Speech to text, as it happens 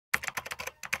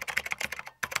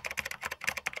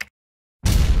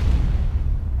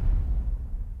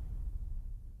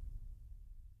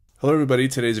Hello everybody,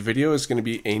 today's video is going to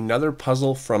be another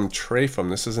puzzle from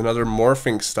Traiphum. This is another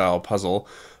Morphing style puzzle.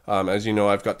 As you know,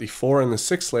 I've got the 4 and the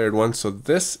 6 layered one, so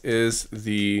this is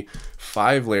the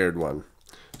 5 layered one.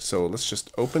 So let's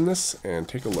just open this and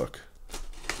take a look.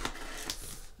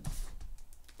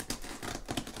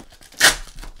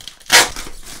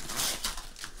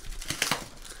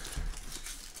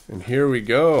 And here we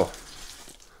go.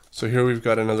 So here we've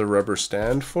got another rubber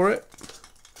stand for it.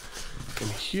 And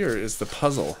here is the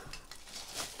puzzle.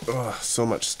 Oh, so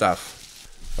much stuff.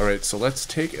 Alright, so let's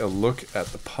take a look at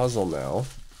the puzzle now.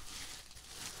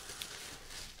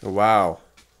 Wow,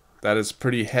 that is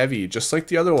pretty heavy, just like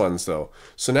the other ones though.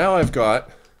 So now I've got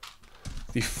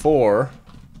the 4,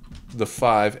 the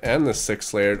 5, and the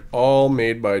 6 layered, all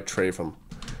made by Traiphum.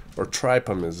 Or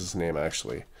Traiphum is his name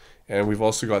actually. And we've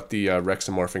also got the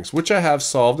Ultramorphix, which I have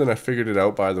solved and I figured it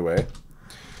out, by the way.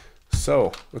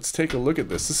 So let's take a look at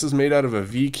this. This is made out of a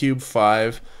V-Cube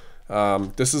 5.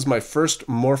 This is my first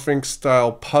morphing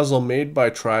style puzzle made by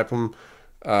Traiphum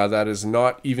that is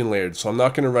not even layered. So I'm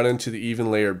not going to run into the even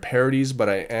layered parodies, but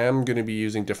I am going to be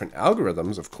using different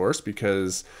algorithms, of course,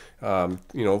 because odd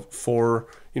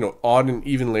and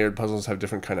even layered puzzles have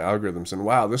different kind of algorithms. And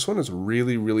wow, this one is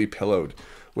really pillowed.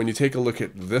 When you take a look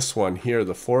at this one here,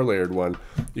 the 4 layered one,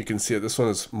 you can see that this one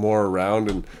is more round,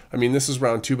 and I mean this is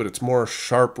round too, but it's more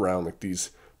sharp round, like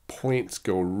these points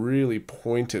go really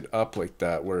pointed up like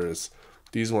that, whereas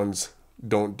these ones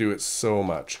don't do it so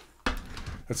much.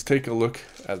 Let's take a look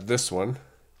at this one.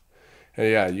 And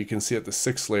yeah, you can see that the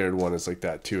 6 layered one is like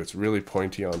that too. It's really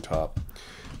pointy on top.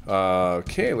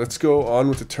 Okay, let's go on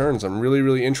with the turns. I'm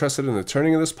really interested in the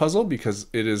turning of this puzzle because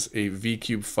it is a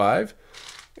V-Cube 5.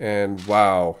 And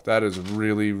wow, that is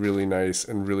really nice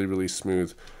and really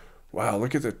smooth. Wow,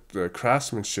 look at the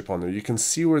craftsmanship on there. You can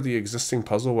see where the existing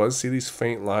puzzle was. See these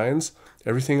faint lines?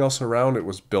 Everything else around it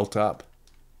was built up.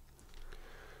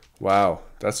 Wow,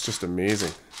 that's just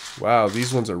amazing. Wow,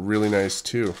 these ones are really nice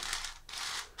too.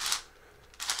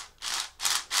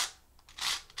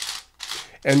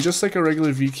 And just like a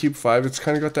regular V-Cube 5, it's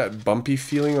kind of got that bumpy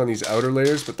feeling on these outer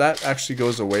layers, but that actually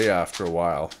goes away after a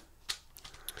while.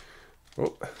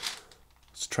 Oh,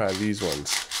 let's try these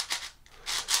ones.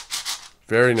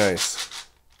 Very nice.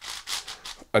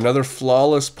 Another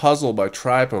flawless puzzle by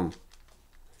Traiphum.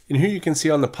 And here you can see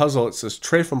on the puzzle it says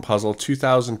Traiphum Puzzle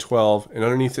 2012, and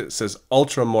underneath it says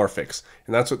Ultramorphix.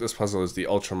 And that's what this puzzle is, the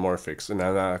Ultramorphix. And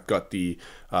then I've got the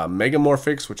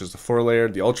Megamorphix, which is the 4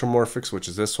 layered, the Ultramorphix, which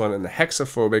is this one, and the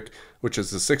Hexaphobic, which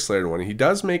is the 6 layered one. He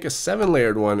does make a 7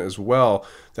 layered one as well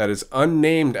that is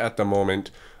unnamed at the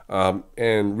moment.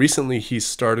 And recently he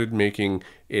started making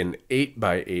an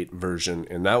 8x8 version,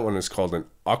 and that one is called an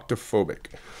Octophobic.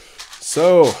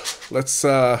 So let's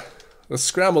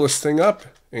scramble this thing up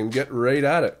and get right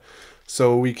at it.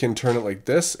 So we can turn it like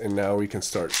this, and now we can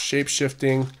start shape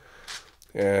shifting,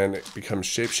 and it becomes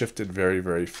shape shifted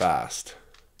very fast.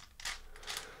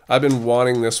 I've been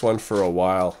wanting this one for a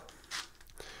while.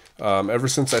 Ever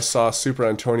since I saw Super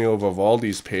Antonio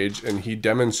Vivaldi's page, and he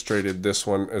demonstrated this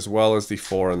one as well as the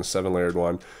 4 and the 7 layered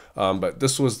one. But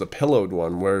this was the pillowed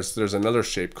one, whereas there's another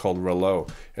shape called rouleau,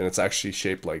 and it's actually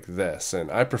shaped like this. And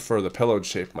I prefer the pillowed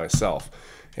shape myself.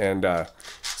 And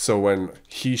so when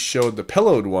he showed the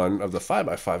pillowed one of the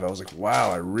 5x5, I was like,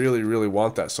 wow, I really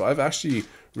want that. So I've actually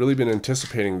really been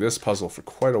anticipating this puzzle for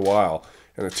quite a while.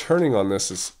 And the turning on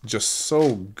this is just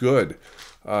so good.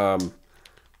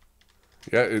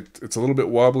 Yeah, it's a little bit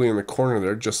wobbly in the corner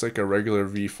there, just like a regular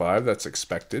V5, that's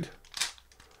expected.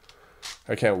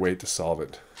 I can't wait to solve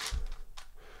it.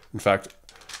 In fact,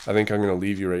 I think I'm going to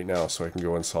leave you right now so I can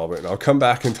go and solve it. And I'll come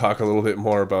back and talk a little bit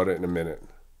more about it in a minute.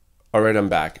 Alright, I'm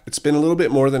back. It's been a little bit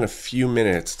more than a few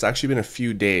minutes. It's actually been a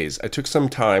few days. I took some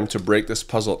time to break this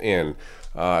puzzle in.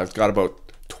 I've got about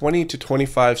 20 to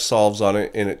 25 solves on it,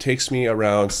 and it takes me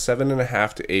around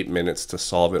 7.5 to 8 minutes to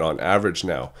solve it on average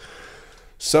now.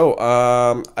 So,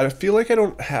 I feel like I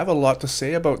don't have a lot to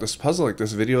say about this puzzle. Like,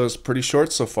 this video is pretty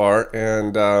short so far,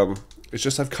 and it's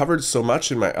just I've covered so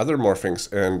much in my other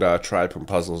Morphings and Traiphum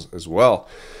puzzles as well.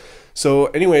 So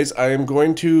anyways, I am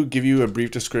going to give you a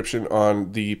brief description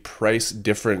on the price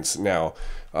difference now.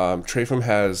 Traiphum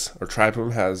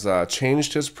has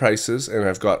changed his prices, and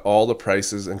I've got all the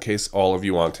prices in case all of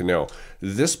you want to know.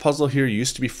 This puzzle here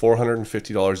used to be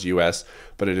 $450 US,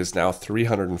 but it is now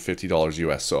 $350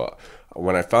 US. So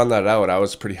when I found that out, I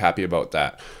was pretty happy about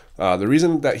that. The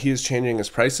reason that he is changing his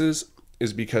prices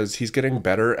is because he's getting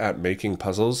better at making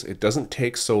puzzles. It doesn't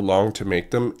take so long to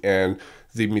make them, and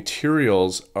the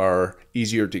materials are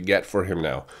easier to get for him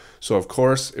now. So of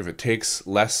course, if it takes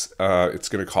less, it's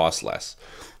going to cost less.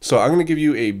 So I'm going to give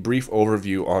you a brief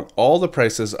overview on all the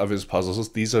prices of his puzzles.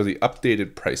 These are the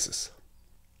updated prices.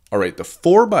 All right, the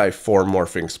 4x4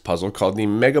 Morphix puzzle called the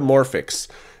Megamorphix.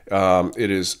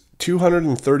 It is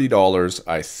 $230,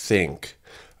 I think.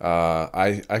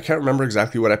 I can't remember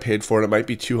exactly what I paid for it. It might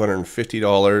be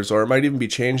 $250, or it might even be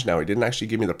changed now. He didn't actually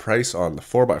give me the price on the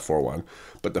 4x4 one,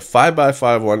 but the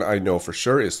 5x5 one I know for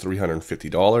sure is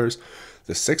 $350.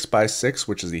 The 6x6,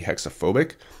 which is the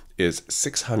hexaphobic, is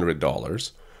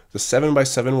 $600. The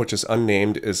 7x7, which is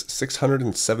unnamed, is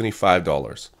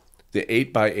 $675. The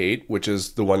 8x8, which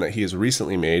is the one that he has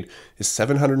recently made, is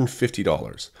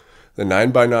 $750. The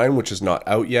 9x9, which is not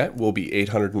out yet, will be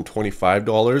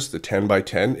 $825. The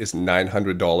 10x10 is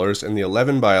 $900. And the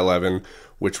 11x11,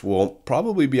 which will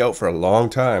probably be out for a long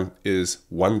time, is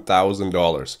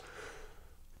 $1,000.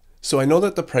 So I know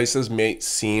that the prices may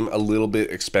seem a little bit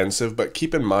expensive, but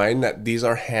keep in mind that these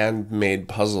are handmade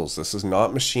puzzles. This is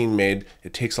not machine made.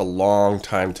 It takes a long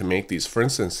time to make these. For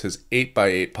instance, his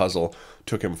 8x8 puzzle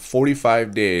took him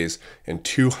 45 days and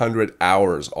 200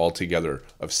 hours altogether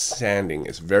of sanding.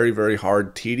 It's very, very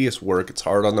hard, tedious work. It's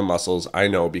hard on the muscles. I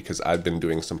know because I've been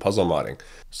doing some puzzle modding.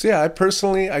 So yeah,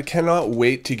 I cannot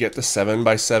wait to get the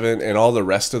 7x7 and all the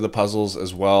rest of the puzzles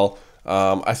as well.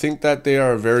 I think that they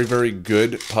are very, very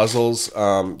good puzzles.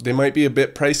 They might be a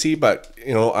bit pricey, but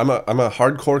you know, I'm a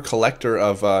hardcore collector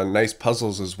of nice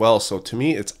puzzles as well. So to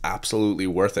me, it's absolutely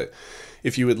worth it.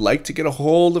 If you would like to get a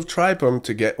hold of Traiphum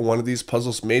to get one of these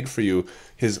puzzles made for you,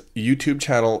 his YouTube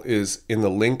channel is in the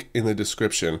link in the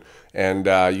description, and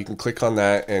you can click on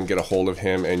that and get a hold of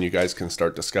him, and you guys can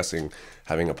start discussing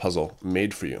having a puzzle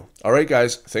made for you. All right,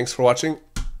 guys, thanks for watching,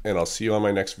 and I'll see you on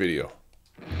my next video.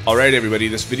 Alright everybody,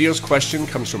 this video's question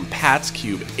comes from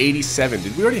PatsCube87.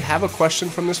 Did we already have a question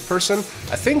from this person?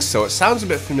 I think so. It sounds a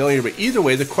bit familiar, but either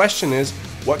way, the question is,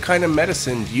 what kind of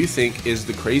medicine do you think is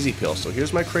the crazy pill? So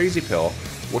here's my crazy pill.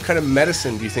 What kind of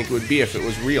medicine do you think it would be if it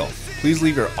was real? Please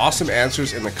leave your awesome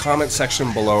answers in the comment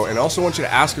section below, and I also want you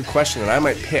to ask a question that I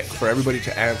might pick for everybody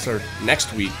to answer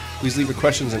next week. Please leave your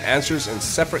questions and answers in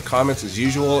separate comments as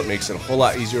usual. It makes it a whole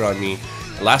lot easier on me.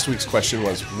 Last week's question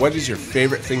was, what is your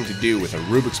favorite thing to do with a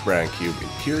Rubik's brand cube? And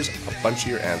here's a bunch of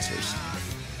your answers.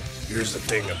 Here's the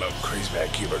thing about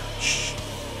CrazyBadCuber. Shh,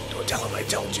 don't tell him I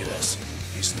told you this.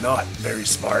 He's not very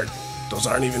smart. Those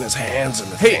aren't even his hands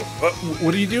in the thing.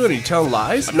 What are you doing? Are you telling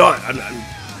lies? I'm not.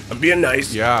 I'm being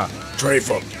nice. Yeah.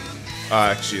 Traiphum.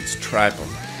 Actually, it's Traiphum.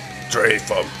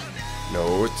 Traiphum.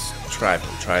 No, it's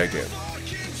Traiphum. Try again.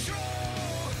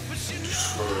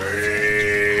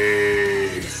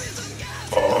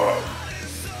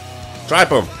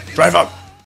 Traiphum. Traiphum.